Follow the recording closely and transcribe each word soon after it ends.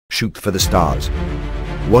shoot for the stars.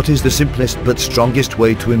 What is the simplest but strongest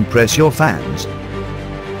way to impress your fans?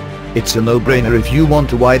 It's a no-brainer if you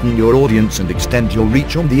want to widen your audience and extend your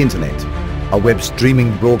reach on the internet. A web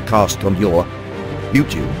streaming broadcast on your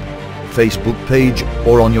YouTube, Facebook page,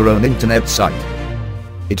 or on your own internet site.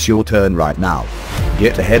 It's your turn right now.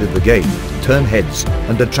 Get ahead of the game, turn heads,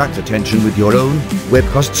 and attract attention with your own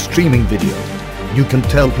webcast streaming video. You can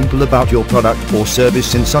tell people about your product or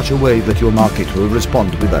service in such a way that your market will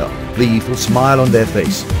respond with a gleeful smile on their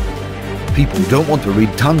face. People don't want to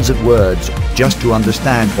read tons of words just to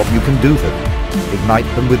understand what you can do for them. Ignite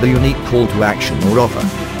them with a unique call to action or offer,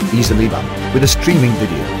 easily done with a streaming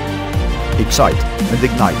video. Excite and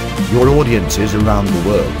ignite your audiences around the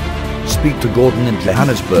world. Speak to Gordon in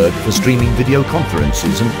Johannesburg for streaming video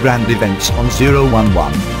conferences and brand events on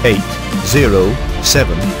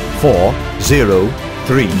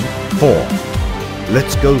 011-807-4034.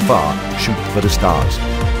 Let's go far, shoot for the stars.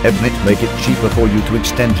 Epnet make it cheaper for you to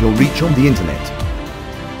extend your reach on the internet.